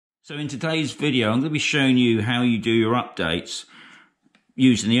So in today's video, I'm going to be showing you how you do your updates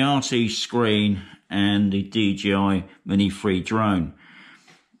using the RT screen and the DJI Mini 3 drone.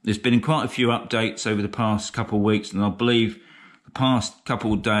 There's been quite a few updates over the past couple of weeks, and I believe the past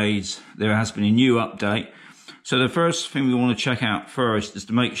couple of days there has been a new update. So the first thing we want to check out first is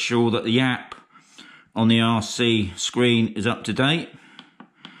to make sure that the app on the RC screen is up to date.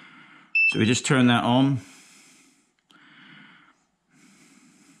 So we just turn that on.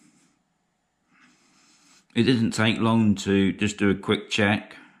 It didn't take long to just do a quick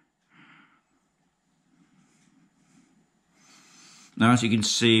check. Now, as you can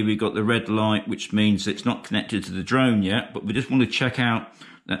see, we've got the red light, which means it's not connected to the drone yet, but we just want to check out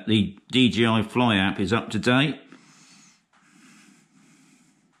that the DJI Fly app is up to date.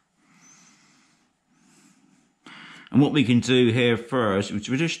 And what we can do here first is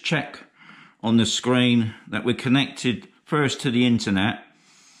we just check on the screen that we're connected first to the internet.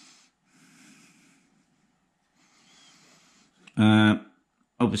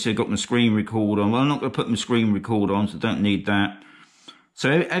 Obviously I've got my screen record on. Well, I'm not going to put my screen record on, so I don't need that. So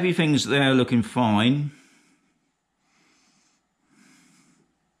everything's there looking fine.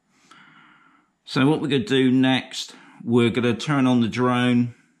 So what we're going to do next, we're going to turn on the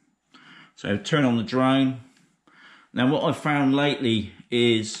drone. So turn on the drone. Now what I've found lately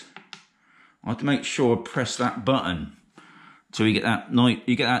is I have to make sure I press that button so you get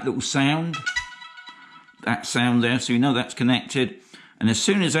that little sound. That sound there, so you know that's connected. And as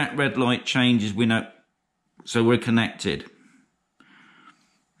soon as that red light changes, we know, so we're connected.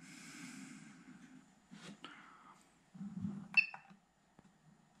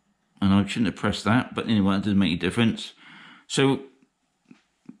 And I shouldn't have pressed that, but anyway, it doesn't make a difference. So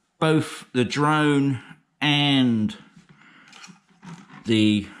both the drone and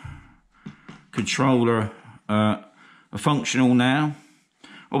the controller are functional now.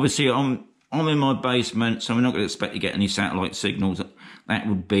 Obviously, I'm in my basement, so we're not going to expect to get any satellite signals. That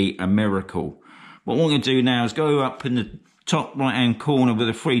would be a miracle. What we're going to do now is go up in the top right hand corner where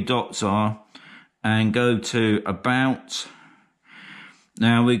the three dots are and go to About.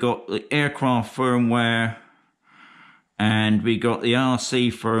 Now we got the aircraft firmware and we got the RC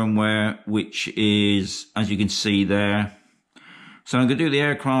firmware, which is, as you can see there. So I'm going to do the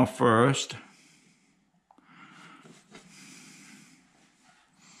aircraft first.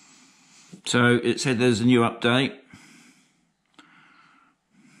 So it said there's a new update.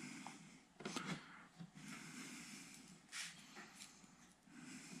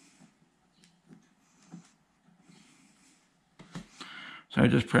 So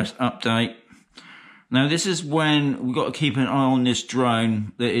just press update. Now this is when we've got to keep an eye on this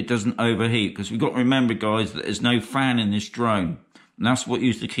drone that it doesn't overheat, because we've got to remember, guys, that there's no fan in this drone. And that's what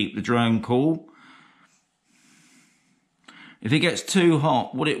used to keep the drone cool. If it gets too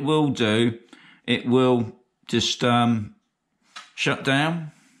hot, what it will do, it will just shut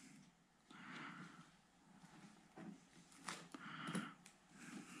down.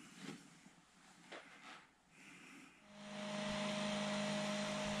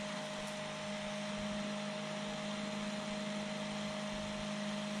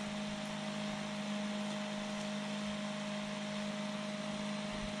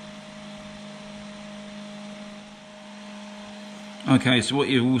 Okay, so what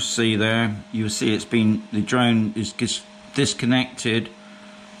you will see there, you'll see the drone is disconnected,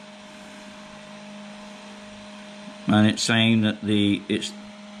 and it's saying that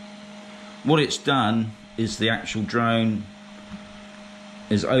what it's done is the actual drone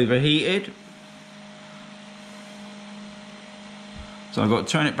is overheated. So I've got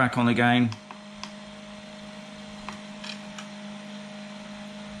to turn it back on again.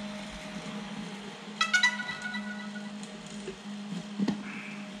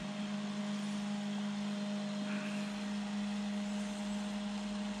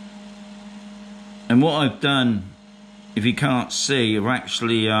 And what I've done, if you can't see, I've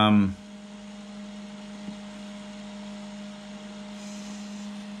actually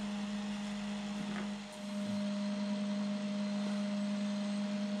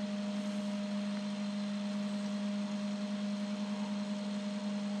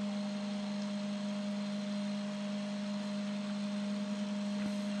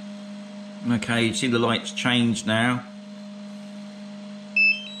okay, you see the lights change now.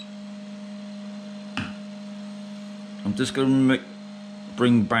 I'm just going to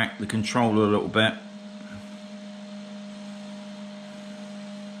bring back the controller a little bit.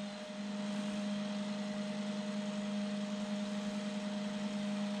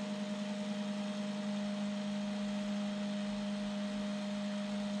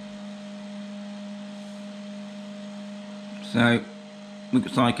 So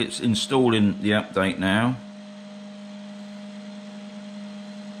looks like it's installing the update now.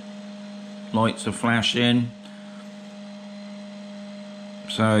 Lights are flashing.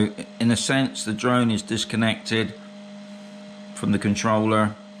 So in a sense the drone is disconnected from the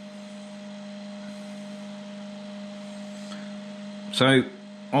controller. So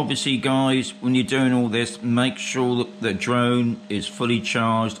obviously guys, when you're doing all this, make sure that the drone is fully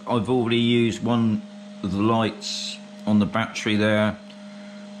charged. I've already used one of the lights on the battery there,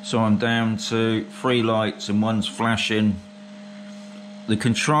 so I'm down to 3 lights and one's flashing. The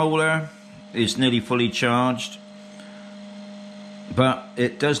controller is nearly fully charged, but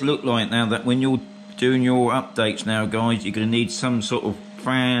it does look like now that when you're doing your updates now guys, you're going to need some sort of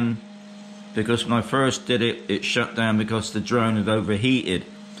fan, because when I first did it, it shut down because the drone had overheated.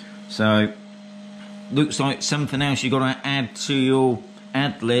 So looks like something else you've got to add to your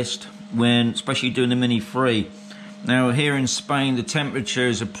ad list when especially doing the Mini 3. Now here in Spain the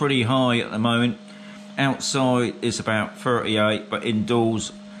temperatures are pretty high at the moment. Outside it's about 38, but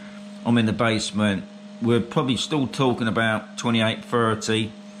indoors I'm in the basement, we're probably still talking about 28,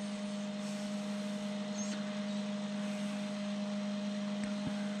 30.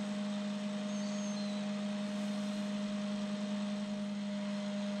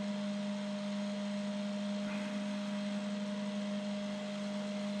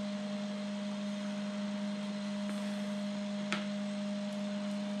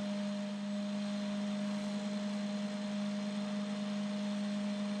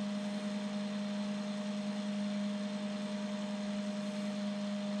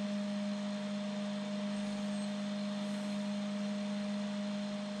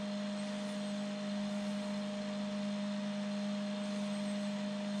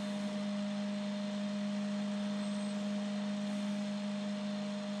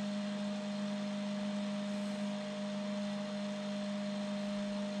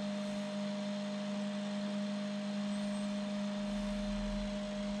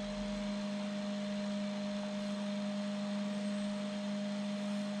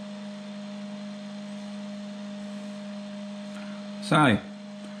 So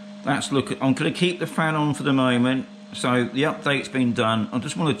that's look. I'm going to keep the fan on for the moment. So the update's been done. I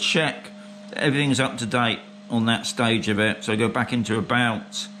just want to check that everything's up to date on that stage of it. So I go back into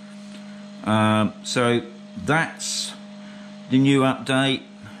about. So that's the new update.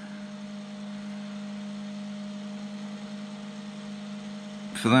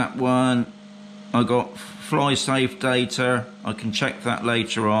 For that one, I got fly safe data. I can check that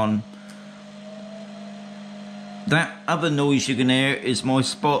later on. That other noise you can hear is my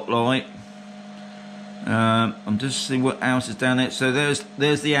spotlight. I'm just seeing what else is down there. So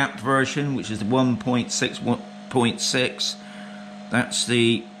there's the app version, which is the 1.6.6. That's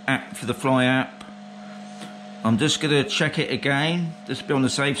the app for the Fly app. I'm just going to check it again, just to be on the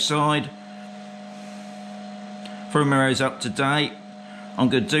safe side. Firmware is up to date. I'm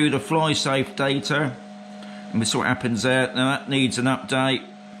going to do the fly safe data, and we'll see what happens there. Now that needs an update.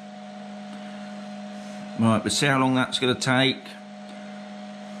 Right, we'll see how long that's going to take.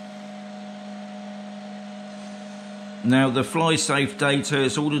 Now the fly safe data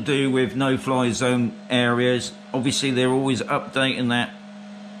is all to do with no-fly zone areas. Obviously they're always updating that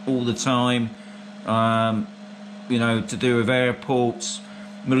all the time. You know, to do with airports,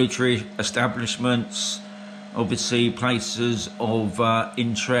 military establishments, obviously places of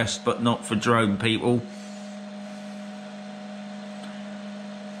interest, but not for drone people.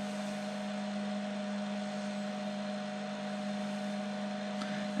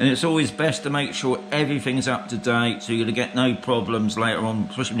 And it's always best to make sure everything's up to date, so you're going to get no problems later on,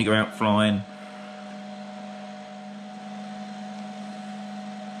 especially when you go out flying.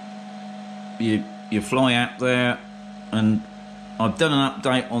 You fly app there, and I've done an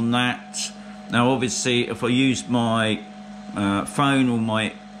update on that. Now obviously if I use my phone or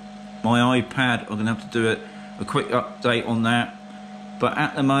my iPad, I'm going to have to do a quick update on that. But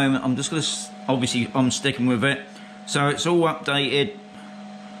at the moment I'm just going to, obviously I'm sticking with it. So it's all updated.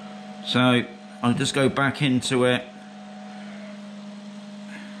 So I'll just go back into it.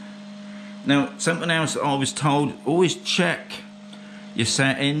 Now something else that I was told, always check your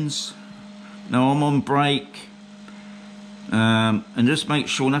settings. Now I'm on break, and just make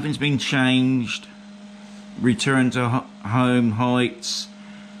sure nothing's been changed. Return to home heights,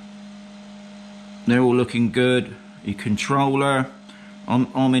 they're all looking good. Your controller,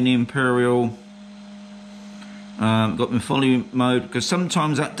 I'm in the Imperial. Got my volume mode, because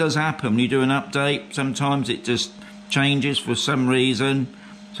sometimes that does happen when you do an update. Sometimes it just changes for some reason,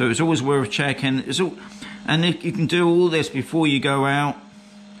 so it's always worth checking. It's all, and if you can do all this before you go out.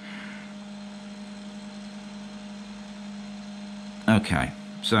 Okay,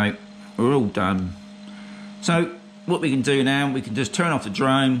 so we're all done. So what we can do now, we can just turn off the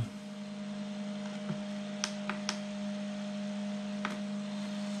drone.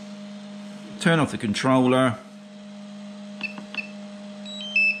 Turn off the controller.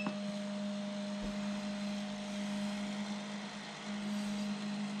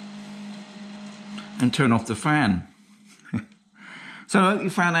 And turn off the fan. So I hope you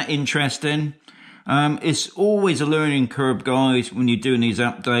found that interesting. It's always a learning curve, guys, when you're doing these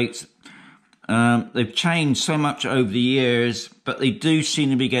updates. They've changed so much over the years, but they do seem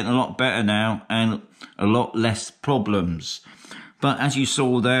to be getting a lot better now and a lot less problems. But as you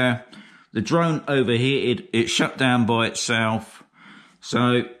saw there, the drone overheated, it shut down by itself.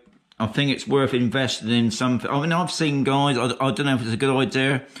 So I think it's worth investing in something. I mean, I've seen guys, I don't know if it's a good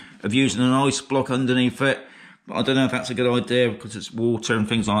idea of using an ice block underneath it, but I don't know if that's a good idea because it's water and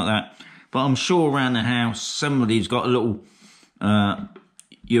things like that. But I'm sure around the house somebody's got a little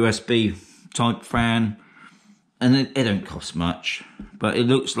USB type fan, and it don't cost much, but it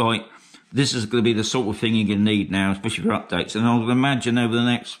looks like this is going to be the sort of thing you're going to need now, especially for updates. And I would imagine over the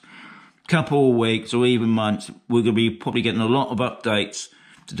next couple of weeks or even months, we're going to be probably getting a lot of updates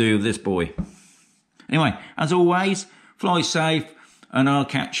to do with this boy. Anyway, as always, fly safe, and I'll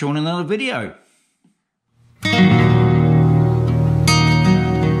catch you on another video.